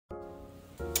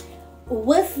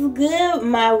What's good,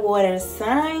 my water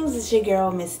signs? It's your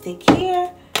girl Mystic here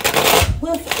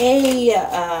with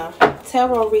a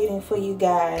tarot reading for you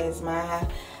guys, my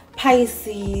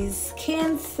Pisces,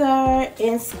 Cancer,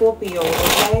 and Scorpio.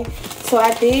 Okay, so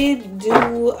I did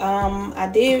do I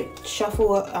did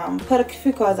shuffle, put a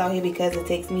few cards out here because it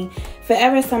takes me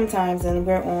forever sometimes, and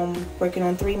we're working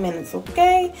on 3 minutes.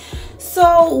 Okay,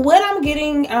 so what I'm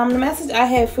getting, the message I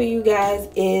have for you guys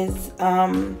is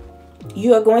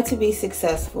you are going to be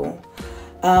successful.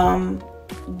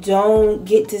 Don't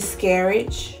get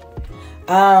discouraged.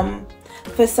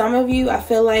 For some of you, I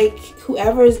feel like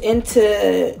whoever is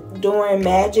into doing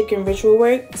magic and ritual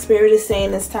work, Spirit is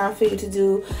saying it's time for you to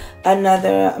do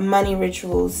another money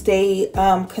ritual. Stay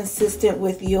consistent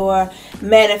with your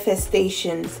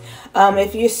manifestations.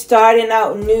 If you're starting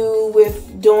out new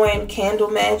with doing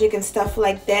candle magic and stuff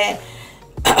like that,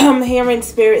 I'm hearing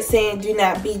Spirit saying do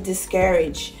not be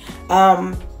discouraged.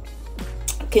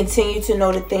 Continue to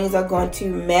know that things are going to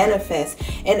manifest,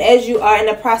 and as you are in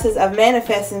the process of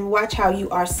manifesting, watch how you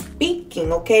are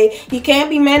speaking. Okay, you can't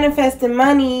be manifesting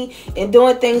money and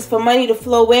doing things for money to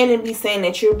flow in and be saying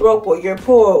that you're broke or you're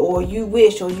poor or you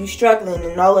wish or you struggling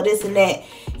and all of this and that.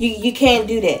 You can't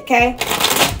do that. Okay,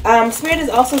 Spirit is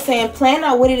also saying plan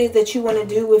out what it is that you want to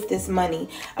do with this money.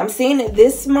 I'm seeing that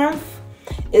this month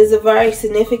is a very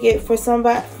significant for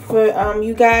somebody, for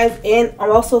you guys, and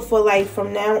also for like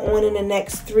from now on in the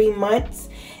next 3 months,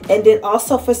 and then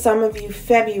also for some of you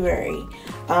February.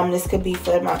 This could be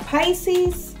for my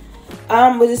Pisces,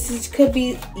 but this could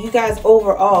be you guys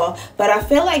overall. But I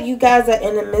feel like you guys are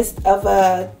in the midst of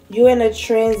you're in a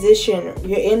transition.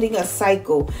 You're ending a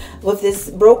cycle with this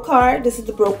broke card. This is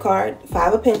the broke card,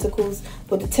 5 of Pentacles,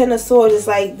 with the 10 of Swords. It's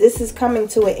like this is coming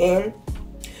to an end.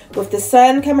 With the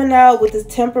sun coming out, with the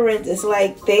Temperance, it's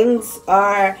like things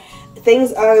are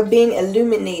being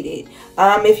illuminated.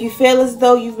 If you feel as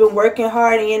though you've been working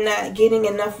hard and you're not getting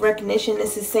enough recognition,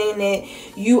 this is saying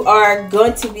that you are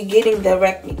going to be getting the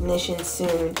recognition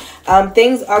soon.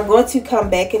 Things are going to come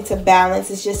back into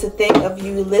balance. It's just a thing of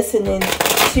you listening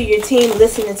to your team,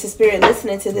 listening to Spirit,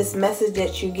 listening to this message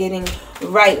that you're getting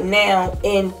right now,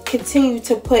 and continue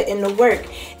to put in the work.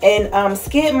 And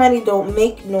scared money don't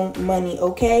make no money.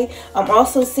 Okay, I'm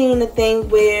also seeing the thing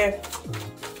where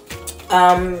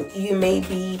you may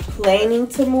be planning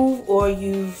to move, or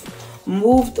you've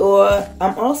moved, or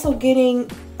I'm also getting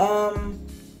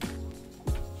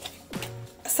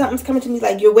something's coming to me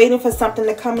like you're waiting for something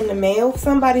to come in the mail.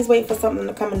 Somebody's waiting for something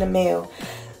to come in the mail.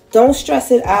 Don't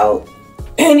stress it out.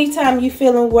 Anytime you're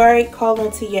feeling worried, call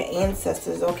on to your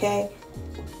ancestors. Okay,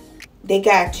 they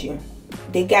got you.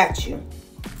 They got you.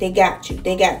 They got you.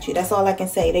 They got you. That's all I can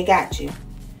say. They got you.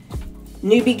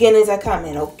 New beginnings are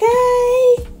coming.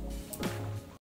 Okay.